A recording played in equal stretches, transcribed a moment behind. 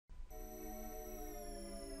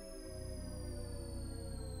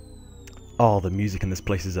Oh, the music in this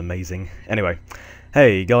place is amazing. Anyway,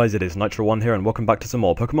 hey guys, it is Nitro1 here and welcome back to some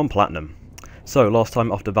more Pokemon Platinum. So, last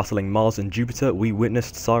time after battling Mars and Jupiter, we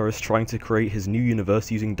witnessed Cyrus trying to create his new universe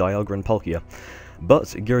using Dialga and Palkia. But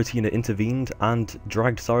Giratina intervened and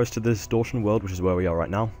dragged Cyrus to the Distortion World, which is where we are right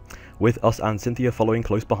now, with us and Cynthia following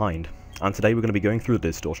close behind. And today we're going to be going through the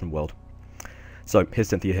Distortion World. So, here's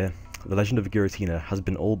Cynthia here. The legend of Giratina has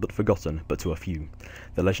been all but forgotten, but to a few.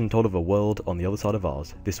 The legend told of a world on the other side of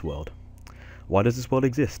ours, this world. Why does this world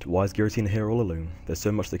exist? Why is Giratina here all alone? There's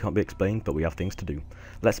so much that can't be explained, but we have things to do.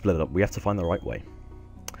 Let's split it up. We have to find the right way.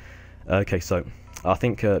 Okay, so I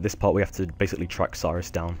think this part we have to basically track Cyrus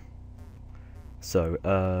down. So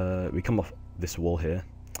we come off this wall here.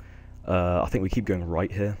 I think we keep going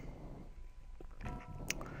right here.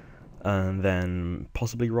 And then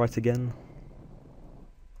possibly right again.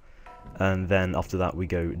 And then after that we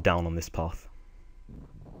go down on this path.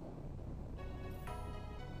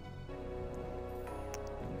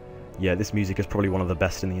 Yeah, this music is probably one of the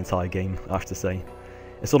best in the entire game, I have to say.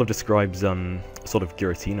 It sort of describes sort of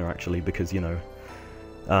Giratina actually, because, you know,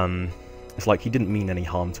 it's like he didn't mean any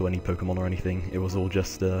harm to any Pokemon or anything. It was all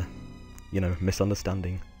just, you know,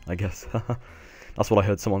 misunderstanding, I guess. That's what I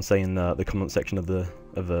heard someone say in the comment section of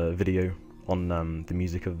a video on the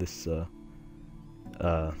music of this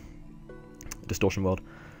Distortion World.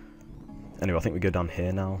 Anyway, I think we go down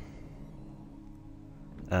here now.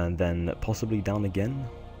 And then possibly down again.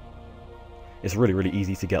 It's really, really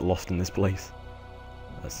easy to get lost in this place.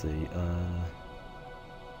 Let's see,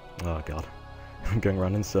 oh god. I'm going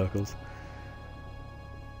around in circles.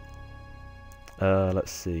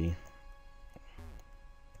 Let's see.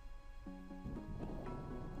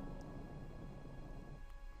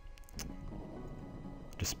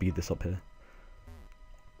 Just speed this up here.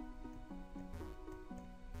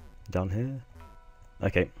 Down here?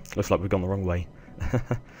 Okay, looks like we've gone the wrong way.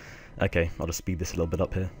 Okay, I'll just speed this a little bit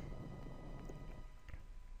up here.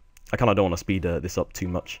 I kind of don't want to speed this up too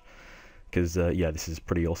much, because, yeah, this is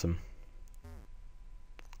pretty awesome.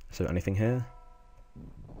 So, anything here?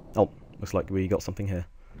 Oh, looks like we got something here.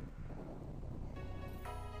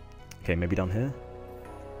 Okay, maybe down here?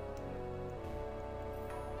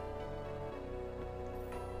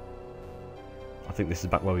 I think this is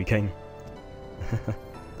back where we came.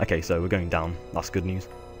 Okay, so we're going down. That's good news.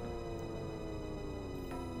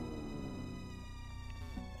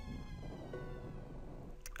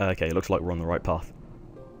 Okay, it looks like we're on the right path.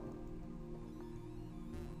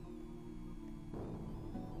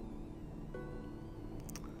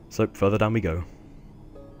 So, further down we go.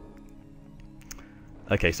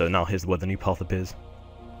 Okay, so now here's where the new path appears.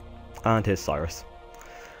 And here's Cyrus.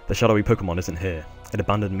 The shadowy Pokemon isn't here. It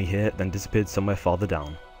abandoned me here, then disappeared somewhere farther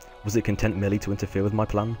down. Was it content merely to interfere with my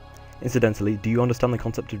plan? Incidentally, do you understand the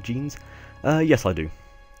concept of genes? Yes I do.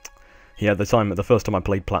 Yeah, the first time I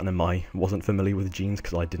played Platinum, I wasn't familiar with genes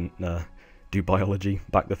because I didn't do biology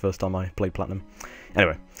back the first time I played Platinum.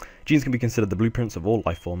 Anyway, genes can be considered the blueprints of all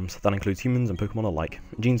life forms. That includes humans and Pokemon alike.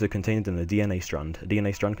 Genes are contained in the DNA strand. A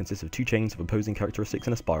DNA strand consists of two chains of opposing characteristics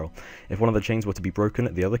in a spiral. If one of the chains were to be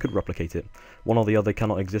broken, the other could replicate it. One or the other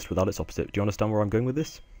cannot exist without its opposite. Do you understand where I'm going with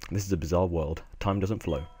this? This is a bizarre world. Time doesn't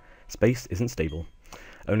flow. Space isn't stable.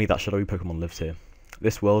 Only that shadowy Pokemon lives here.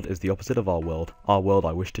 This world is the opposite of our world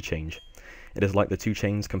I wish to change. It is like the two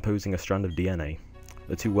chains composing a strand of DNA.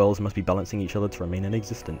 The two worlds must be balancing each other to remain in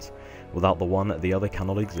existence. Without the one, the other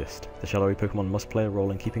cannot exist. The shadowy Pokemon must play a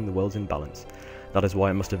role in keeping the worlds in balance. That is why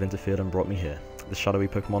it must have interfered and brought me here. The shadowy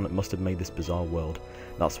Pokemon must have made this bizarre world.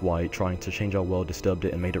 That's why trying to change our world disturbed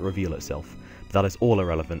it and made it reveal itself. But that is all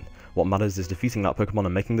irrelevant. What matters is defeating that Pokemon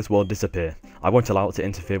and making this world disappear. I won't allow it to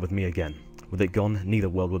interfere with me again. With it gone, neither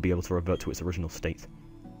world will be able to revert to its original state.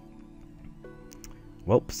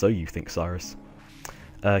 Well, so you think, Cyrus.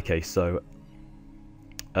 Okay, so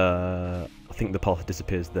I think the path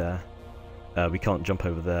disappears there. We can't jump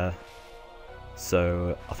over there.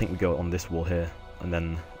 So I think we go on this wall here and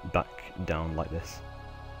then back down like this.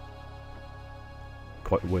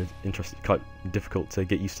 Quite weird, interesting, quite difficult to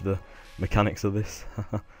get used to the mechanics of this.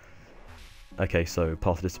 Okay, so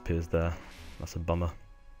path disappears there. That's a bummer.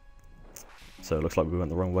 So it looks like we went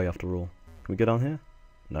the wrong way after all. Can we go down here?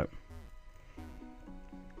 No.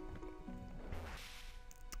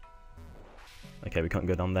 Okay, we can't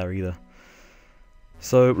go down there either.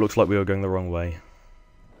 So it looks like we were going the wrong way.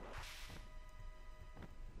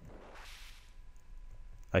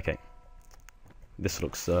 Okay. This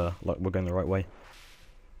looks like we're going the right way.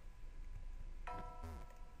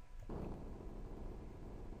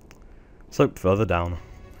 So, further down.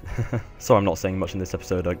 Sorry I'm not saying much in this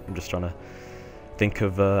episode, I'm just trying to think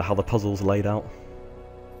of how the puzzle's laid out.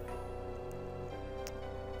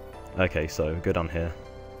 Okay, so go down here.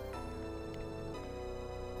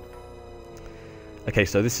 Okay,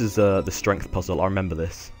 so this is the strength puzzle. I remember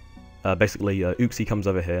this. Basically, Uxie comes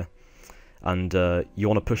over here, and you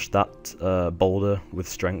want to push that boulder with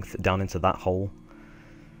strength down into that hole.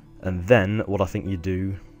 And then what I think you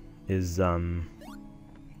do is, yeah,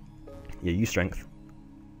 use strength.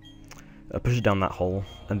 Push it down that hole,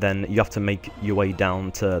 and then you have to make your way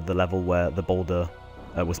down to the level where the boulder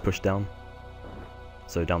was pushed down.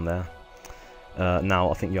 So down there.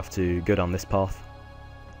 Now I think you have to go down this path.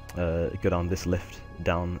 Go down this lift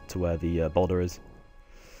down to where the boulder is.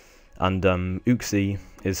 And Uxie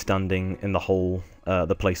is standing in the hole,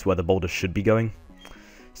 the place where the boulder should be going.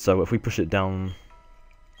 So if we push it down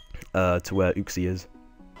to where Uxie is,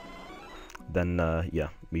 then yeah,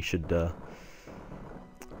 we should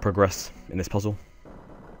progress in this puzzle.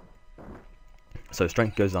 So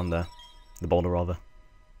strength goes down there, the boulder rather.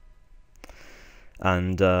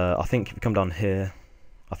 And I think if you come down here,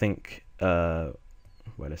 I think,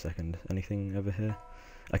 wait a second, anything over here?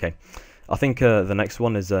 Okay, I think the next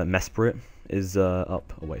one is Mesprit is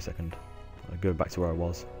up. Oh wait a second, I'll go back to where I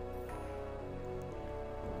was.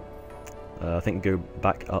 I think go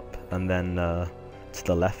back up and then to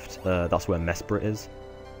the left, that's where Mesprit is.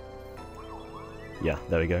 Yeah,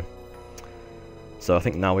 there we go. So I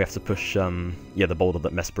think now we have to push, yeah, the boulder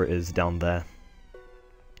that Mesprit is down there.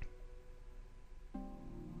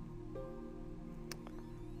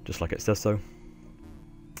 Just like it says so.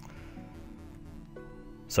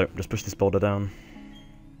 So, just push this boulder down.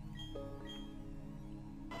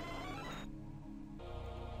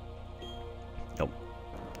 Oh,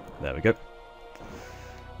 there we go.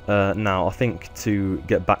 Now, I think to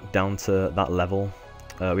get back down to that level,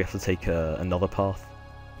 we have to take another path.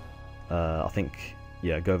 I think,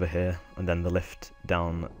 yeah, go over here, and then the lift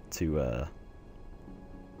down to,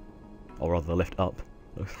 or rather the lift up.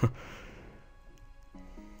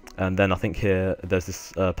 And then I think here, there's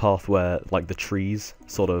this path where, like, the trees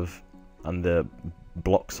sort of, and the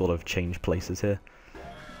blocks sort of change places here.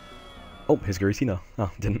 Oh, here's Giratina.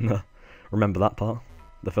 Oh, didn't remember that part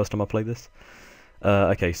the first time I played this.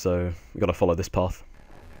 Okay, so we gotta follow this path.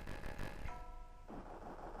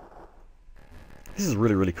 This is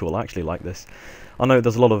really, really cool. I actually like this. I know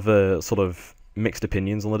there's a lot of sort of mixed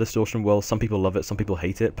opinions on the Distortion World. Some people love it, some people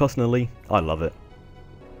hate it. Personally, I love it.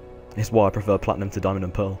 It's why I prefer Platinum to Diamond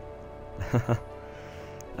and Pearl.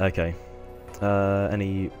 Okay.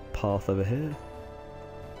 Any path over here?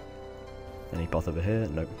 Any path over here?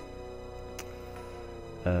 Nope.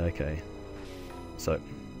 Okay. So,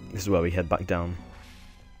 this is where we head back down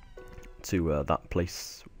to that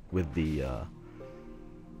place with the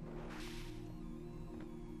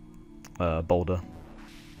boulder.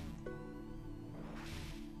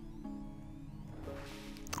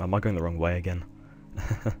 Am I going the wrong way again?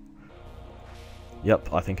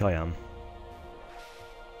 Yep, I think I am.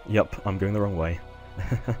 Yep, I'm going the wrong way.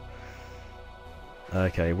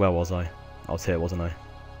 Okay, where was I? I was here, wasn't I?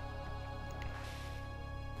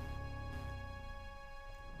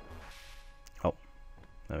 Oh,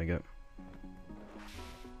 there we go.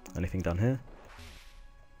 Anything down here?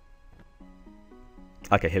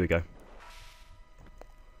 Okay, here we go.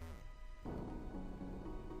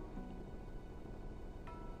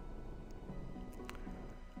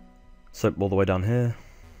 So, all the way down here.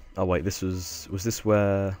 Oh wait, this was this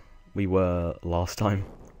where we were last time?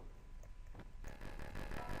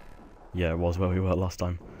 Yeah, it was where we were last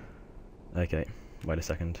time. Okay, wait a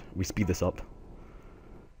second. We speed this up.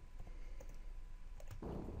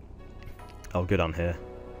 I'll go down here.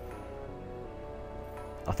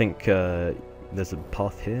 I think there's a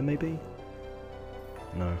path here, maybe?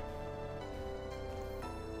 No.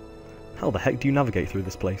 How the heck do you navigate through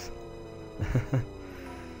this place?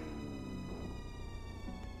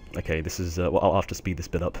 Okay, this is, well, I'll have to speed this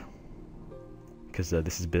bit up, because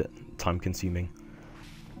this is a bit time-consuming.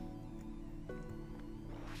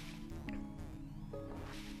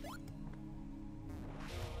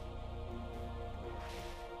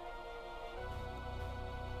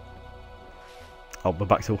 Oh,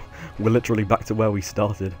 we're literally back to where we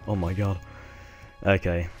started. Oh my god.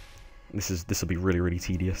 Okay, this will be really, really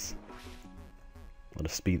tedious. I'll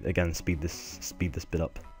just speed this bit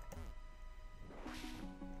up.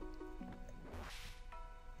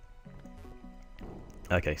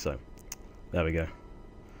 Okay, so, there we go.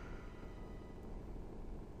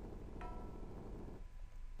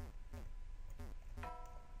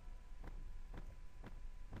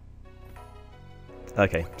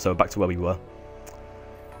 Okay, so back to where we were.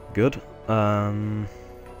 Good.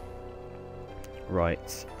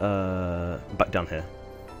 Right, back down here.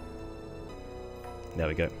 There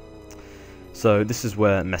we go. So this is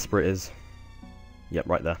where Mesprit is. Yep,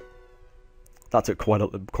 right there. That took quite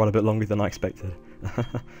a bit longer than I expected.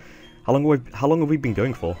 How long have we been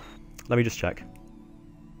going for? Let me just check.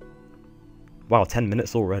 Wow, 10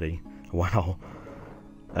 minutes already. Wow.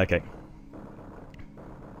 Okay.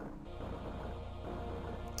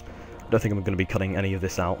 I don't think I'm going to be cutting any of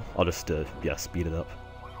this out. I'll just, yeah, speed it up.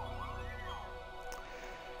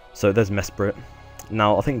 So there's Mesprit.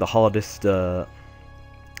 Now, I think the hardest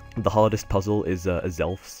puzzle is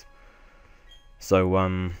Zelf's.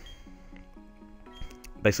 So,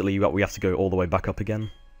 basically, we have to go all the way back up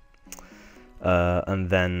again. And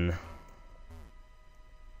then,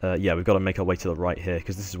 yeah, we've got to make our way to the right here,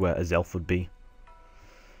 because this is where a Zelf would be.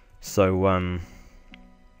 So,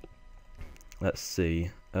 let's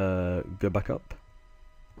see. Go back up.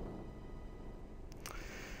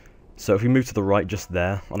 So if we move to the right just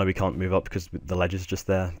there, I know we can't move up because the ledge is just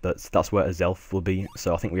there, but that's where a Zelf will be,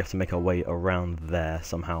 so I think we have to make our way around there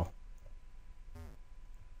somehow.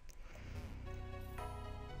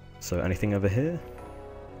 So anything over here?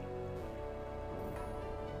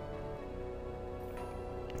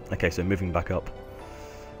 Okay, so moving back up.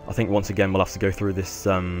 I think once again we'll have to go through this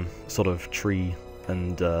sort of tree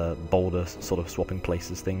and boulder sort of swapping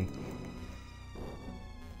places thing.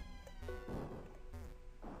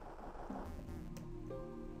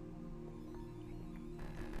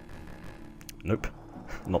 Nope,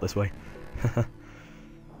 not this way.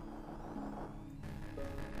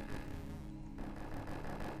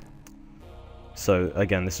 So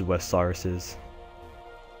again, this is where Cyrus is.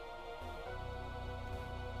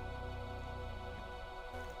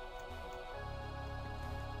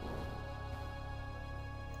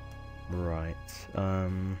 Right.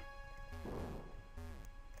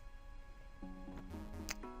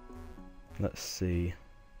 Let's see.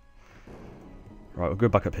 Right, we'll go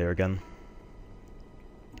back up here again.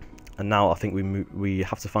 And now I think we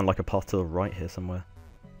have to find like a path to the right here somewhere.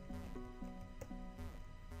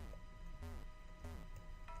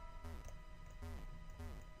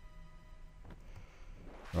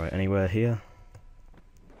 Right, anywhere here?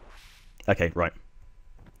 Okay, right.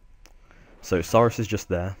 So Cyrus is just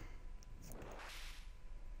there.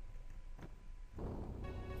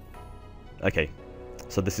 Okay,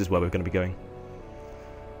 so this is where we're going to be going.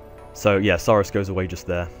 So yeah, Cyrus goes away just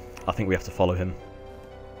there. I think we have to follow him.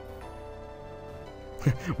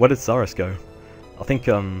 Where did Cyrus go? I think,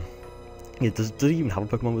 yeah, does he even have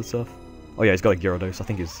a Pokemon with Surf? Oh yeah, he's got a Gyarados. I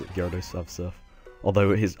think his Gyarados have Surf.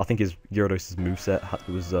 Although I think his Gyarados' moveset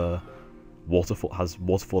was has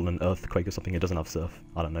Waterfall and Earthquake or something. It doesn't have Surf.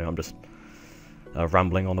 I don't know. I'm just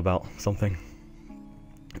rambling on about something.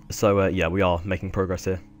 So yeah, we are making progress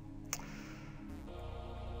here.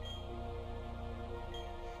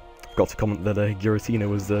 Forgot to comment that Giratina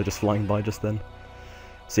was just flying by just then.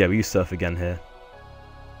 So yeah, we use Surf again here.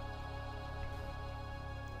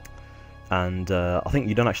 And I think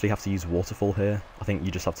you don't actually have to use Waterfall here. I think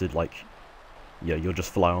you just have to, like, yeah, you'll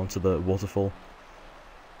just fly onto the Waterfall.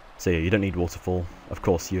 So yeah, you don't need Waterfall. Of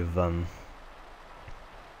course, you don't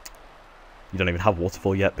even have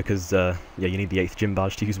Waterfall yet because, yeah, you need the 8th gym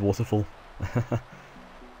badge to use Waterfall.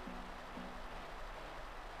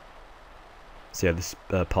 So yeah, this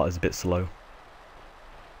part is a bit slow.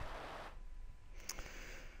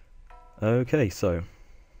 Okay, so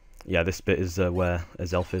yeah, this bit is where a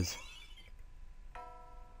Zelf is.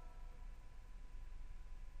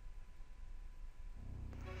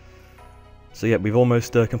 So yeah, we've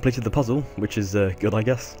almost completed the puzzle, which is good, I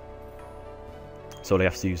guess. So they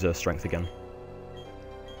have to use strength again.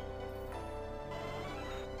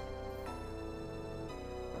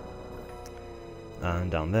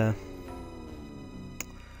 And down there.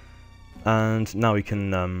 And now we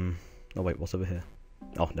can, oh wait, what's over here?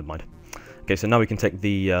 Oh, never mind. Okay, so now we can take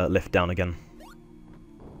the lift down again.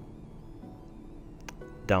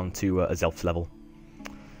 Down to a Zelf's level.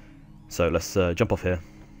 So let's jump off here.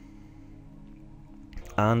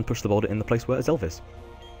 And push the boulder in the place where a Zelf is.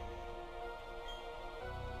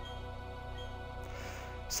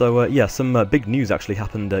 So yeah, some big news actually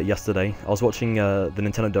happened yesterday. I was watching the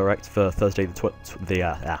Nintendo Direct for Thursday the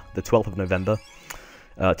 12th of November.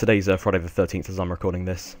 Today's Friday the 13th as I'm recording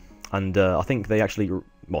this. And I think they actually,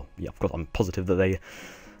 well, yeah, of course I'm positive that they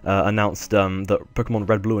announced that Pokemon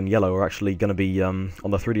Red, Blue and Yellow are actually going to be on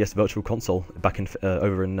the 3DS Virtual Console back in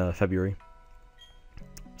over in February.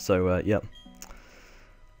 So yeah.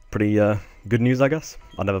 Pretty good news, I guess.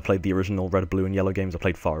 I never played the original Red, Blue, and Yellow games. I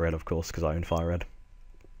played Fire Red, of course, because I own Fire Red.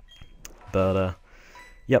 But,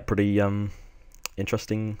 yeah, pretty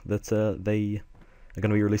interesting that they are going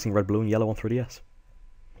to be releasing Red, Blue, and Yellow on 3DS.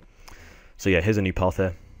 So, yeah, here's a new path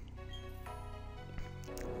here.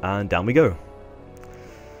 And down we go.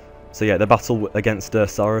 So yeah, the battle against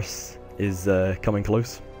Cyrus is coming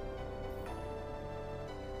close.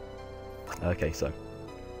 Okay, so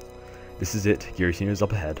this is it. Giratina is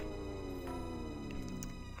up ahead.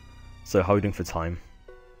 So how are we doing for time?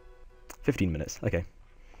 15 minutes, okay.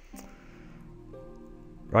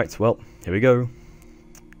 Right, well, here we go.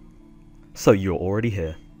 So you're already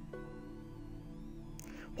here.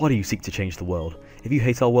 Why do you seek to change the world? If you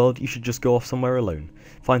hate our world, you should just go off somewhere alone.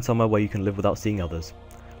 Find somewhere where you can live without seeing others.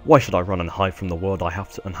 Why should I run and hide from the world I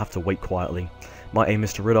have to wait quietly? My aim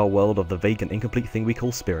is to rid our world of the vague and incomplete thing we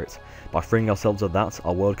call spirit. By freeing ourselves of that,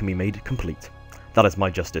 our world can be made complete. That is my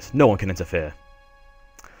justice. No one can interfere.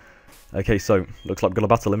 Okay, so looks like we're gonna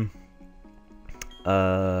battle him.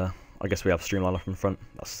 I guess we have Streamline up in front.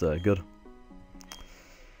 That's good.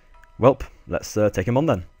 Welp, let's take him on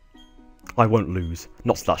then. I won't lose.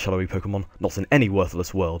 Not to that shadowy Pokemon. Not in any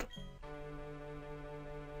worthless world.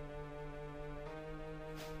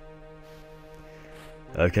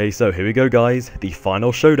 Okay, so here we go, guys. The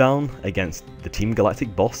final showdown against the Team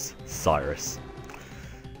Galactic Boss Cyrus.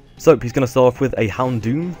 So he's going to start off with a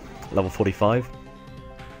Houndoom, level 45.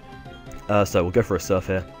 So we'll go for a Surf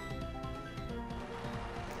here.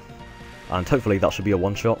 And hopefully that should be a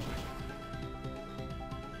one-shot.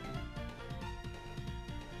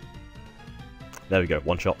 There we go,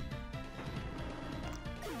 one shot.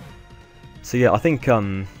 So yeah, I think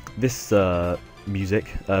this music,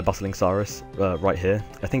 battling Cyrus, right here,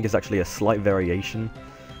 I think is actually a slight variation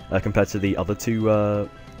compared to the other two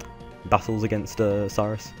battles against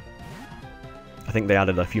Cyrus. I think they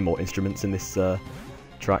added a few more instruments in this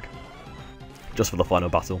track, just for the final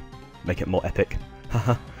battle, make it more epic.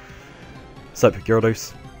 So,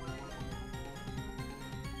 Gyarados.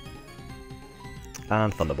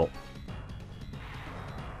 And Thunderbolt.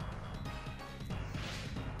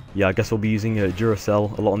 Yeah, I guess we'll be using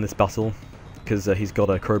Duracell a lot in this battle, because he's got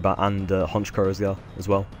a Crobat and Honchkrow as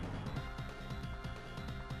well.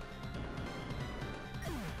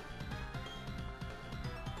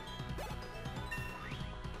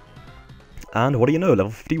 And what do you know,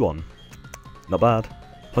 level 51. Not bad.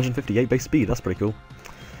 158 base speed, that's pretty cool.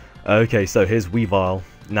 Okay, so here's Weavile.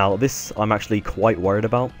 Now this I'm actually quite worried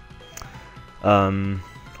about.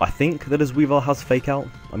 I think that his Weavile has Fake Out.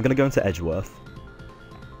 I'm going to go into Edgeworth.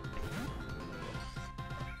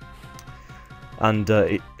 And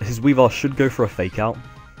his Weavile should go for a Fake Out.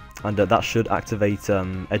 And that should activate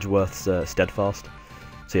Edgeworth's Steadfast.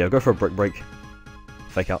 So yeah, go for a Brick Break.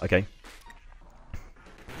 Fake Out, okay.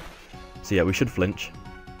 So yeah, we should flinch.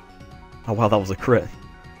 Oh wow, that was a crit.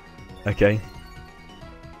 Okay.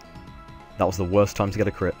 That was the worst time to get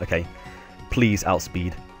a crit. Okay. Please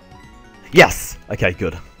outspeed. Yes! Okay,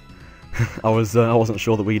 good. I wasn't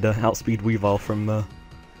sure that we'd outspeed Weavile from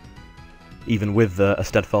even with a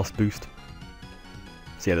Steadfast boost.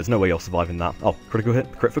 So yeah, there's no way you're surviving that. Oh, critical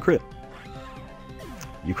hit, crit for crit.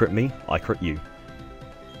 You crit me, I crit you.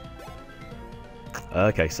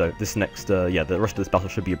 Okay, so this next, yeah, the rest of this battle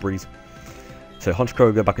should be a breeze. So Honchkrow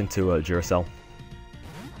will go back into Duracell.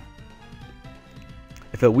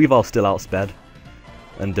 If Weavile's still outsped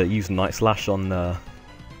and used Night Slash on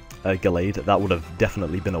Gallade, that would have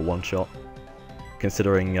definitely been a one-shot,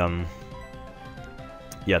 considering,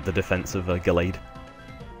 yeah, the defense of Gallade.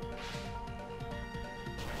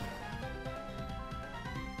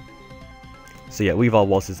 So yeah, Weavile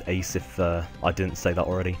was his ace if I didn't say that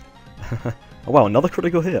already. Oh wow, another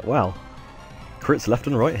critical hit, wow. Crits left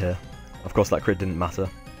and right here. Of course that crit didn't matter.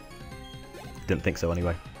 Didn't think so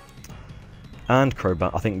anyway. And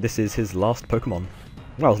Crobat, I think this is his last Pokemon.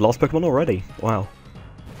 Wow, his last Pokemon already, wow.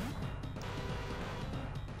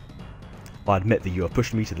 I admit that you have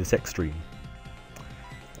pushed me to this extreme.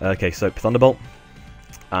 Okay, so Thunderbolt,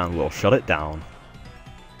 and we'll shut it down.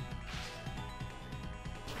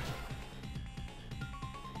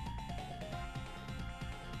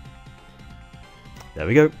 There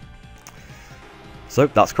we go. So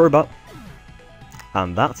that's Crobat,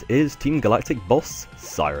 and that is Team Galactic Boss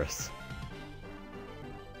Cyrus.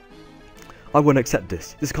 I won't accept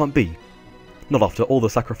this. This can't be. Not after all the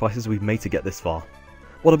sacrifices we've made to get this far.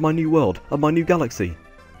 What of my new world? Of my new galaxy?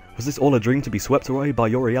 Was this all a dream to be swept away by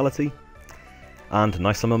your reality? And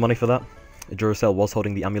nice sum of money for that. Duracell was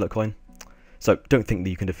holding the amulet coin. So don't think that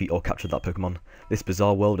you can defeat or capture that Pokemon. This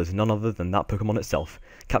bizarre world is none other than that Pokemon itself.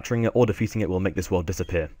 Capturing it or defeating it will make this world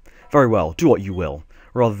disappear. Very well, do what you will.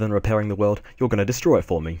 Rather than repairing the world, you're going to destroy it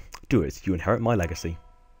for me. Do it, you inherit my legacy.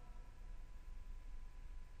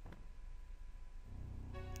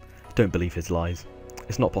 Don't believe his lies.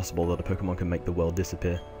 It's not possible that a Pokemon can make the world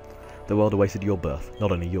disappear. The world awaited your birth,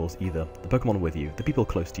 not only yours either, the Pokemon with you, the people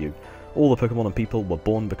close to you. All the Pokemon and people were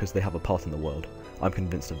born because they have a part in the world. I'm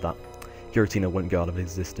convinced of that. Giratina won't go out of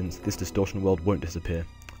existence, this Distortion World won't disappear.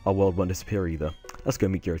 Our world won't disappear either. Let's go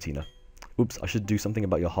meet Giratina. Oops, I should do something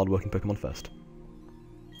about your hardworking Pokemon first.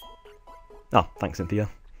 Ah, thanks Cynthia.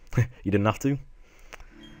 You didn't have to.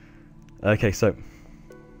 Okay, so,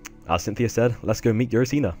 as Cynthia said, let's go meet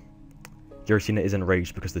Giratina. Giratina is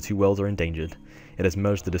enraged because the two worlds are endangered. It has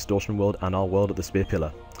merged the Distortion World and our world at the Spear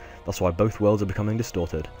Pillar. That's why both worlds are becoming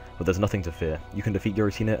distorted, but there's nothing to fear. You can defeat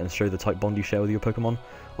Giratina and show the type bond you share with your Pokemon,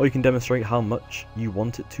 or you can demonstrate how much you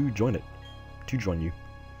want it to join you.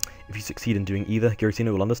 If you succeed in doing either,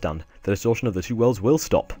 Giratina will understand. The distortion of the two worlds will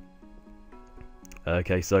stop.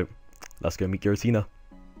 Okay, so, let's go meet Giratina.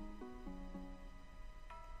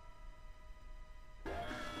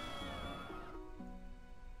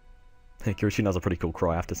 Giratina has a pretty cool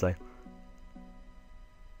cry, I have to say.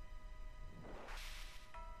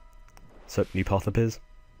 So, new path appears.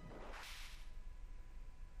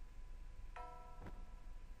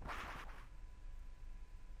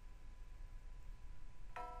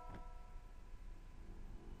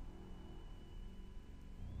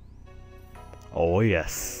 Oh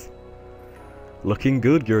yes. Looking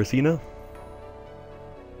good, Giratina.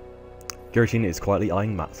 Giratina is quietly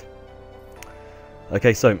eyeing Matt.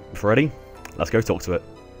 Okay, so, if we're ready, let's go talk to it.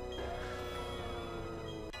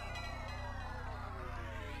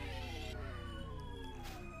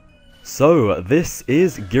 So, this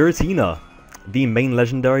is Giratina, the main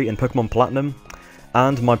legendary in Pokemon Platinum,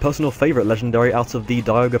 and my personal favourite legendary out of the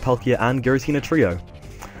Dialga, Palkia and Giratina trio.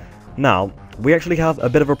 Now, we actually have a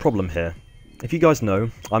bit of a problem here. If you guys know,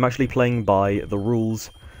 I'm actually playing by the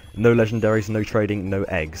rules, no legendaries, no trading, no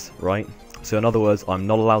eggs, right? So in other words, I'm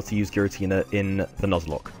not allowed to use Giratina in the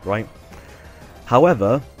Nuzlocke, right?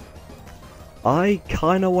 However, I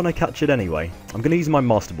kind of want to catch it anyway. I'm going to use my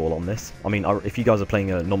Master Ball on this. I mean, if you guys are playing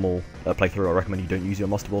a normal playthrough, I recommend you don't use your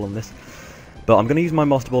Master Ball on this. But I'm going to use my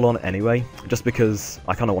Master Ball on anyway, just because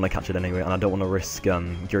I kind of want to catch it anyway, and I don't want to risk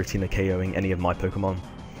Giratina KOing any of my Pokemon.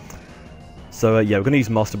 So yeah, we're going to use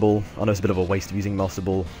Master Ball. I know it's a bit of a waste of using Master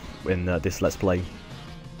Ball in this Let's Play.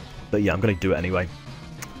 But yeah, I'm going to do it anyway.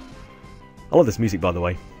 I love this music, by the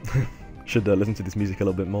way. Should listen to this music a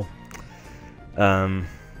little bit more.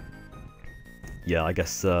 Yeah, I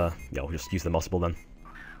guess, yeah, we'll just use the Master Ball then.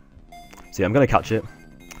 So yeah, I'm going to catch it.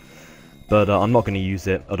 But I'm not going to use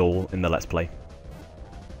it at all in the Let's Play.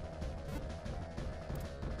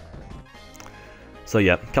 So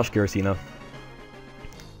yeah, catch Giratina.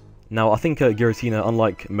 Now, I think Giratina,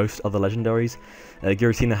 unlike most other legendaries,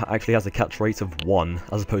 Giratina actually has a catch rate of 1,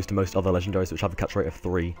 as opposed to most other legendaries which have a catch rate of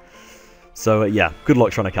 3. So yeah, good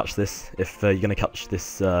luck trying to catch this, if you're going to catch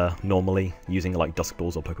this normally, using like Dusk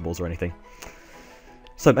Balls or Pokeballs or anything.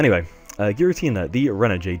 So anyway, Giratina, the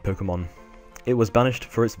Renegade Pokemon. It was banished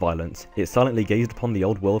for its violence. It silently gazed upon the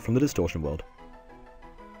old world from the Distortion World.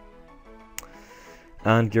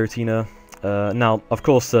 And Giratina... now, of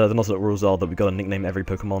course, the Nuzlocke rules are that we've got to nickname every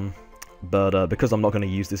Pokemon, but because I'm not going to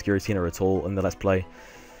use this Giratina at all in the Let's Play,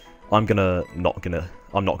 I'm not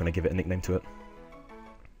gonna give it a nickname to it.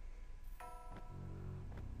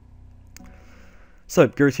 So,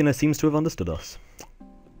 Giratina seems to have understood us.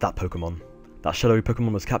 That Pokemon. That shadowy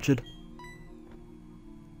Pokemon was captured.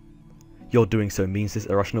 Your doing so means this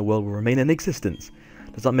irrational world will remain in existence.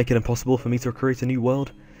 Does that make it impossible for me to create a new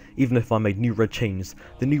world? Even if I made new red chains,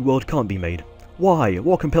 the new world can't be made. Why?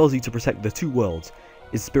 What compels you to protect the two worlds?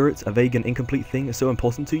 Is spirit, a vague and incomplete thing, so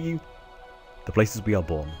important to you? The places we are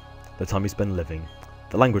born, the time we spend living,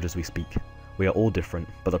 the languages we speak. We are all different,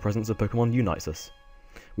 but the presence of Pokemon unites us.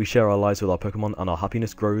 We share our lives with our Pokemon and our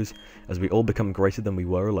happiness grows as we all become greater than we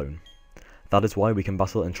were alone. That is why we can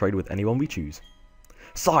battle and trade with anyone we choose.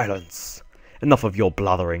 Silence! Enough of your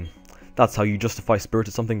blathering. That's how you justify spirit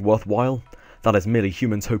as something worthwhile? That is merely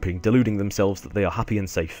humans hoping, deluding themselves that they are happy and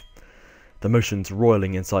safe. The emotions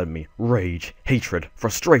roiling inside me. Rage, hatred,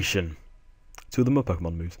 frustration. 2 of them are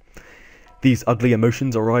Pokemon moves. These ugly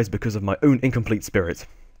emotions arise because of my own incomplete spirit.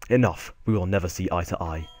 Enough. We will never see eye to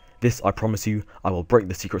eye. This, I promise you, I will break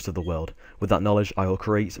the secrets of the world. With that knowledge, I will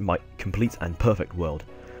create my complete and perfect world.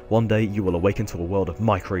 One day, you will awaken to a world of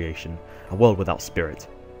my creation. A world without spirit.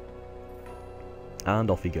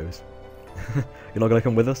 And off he goes. You're not going to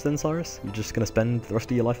come with us then, Cyrus? You're just going to spend the rest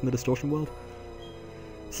of your life in the Distortion World?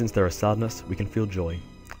 Since there is sadness, we can feel joy.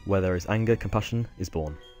 Where there is anger, compassion is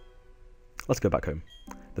born. Let's go back home.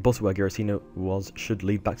 The bottle where Giratina was should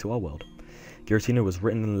lead back to our world. Giratina was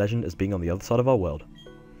written in legend as being on the other side of our world.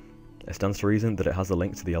 It stands to reason that it has a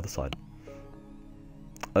link to the other side.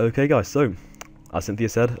 Okay guys, so, as Cynthia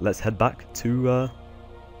said, let's head back to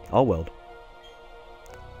our world.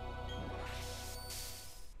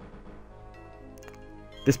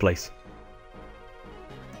 This place.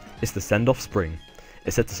 It's the Send-Off Spring.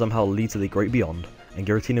 It's said to somehow lead to the great beyond, and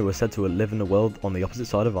Giratina was said to live in a world on the opposite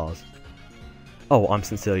side of ours. Oh, I'm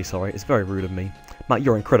sincerely sorry, it's very rude of me. Matt,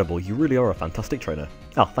 you're incredible, you really are a fantastic trainer.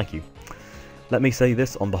 Oh, thank you. Let me say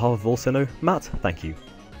this on behalf of all Sinnoh, Matt, thank you.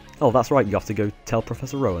 Oh, that's right, you have to go tell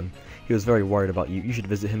Professor Rowan. He was very worried about you, you should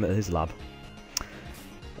visit him at his lab.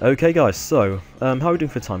 Okay guys, so, how are we doing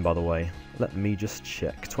for time by the way? Let me just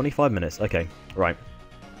check. 25 minutes, okay, right.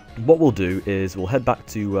 What we'll do is we'll head back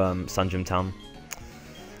to Sanjum Town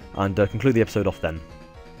and conclude the episode off then.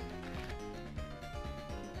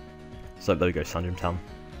 So there we go, Sanjum Town.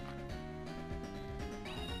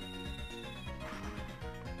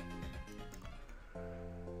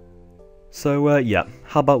 So yeah,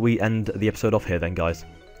 how about we end the episode off here then, guys?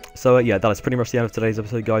 So yeah, that is pretty much the end of today's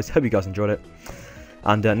episode, guys. Hope you guys enjoyed it.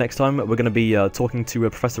 And next time we're going to be talking to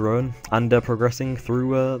Professor Rowan and progressing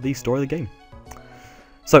through the story of the game.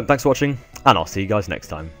 So thanks for watching, and I'll see you guys next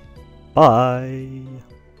time. Bye!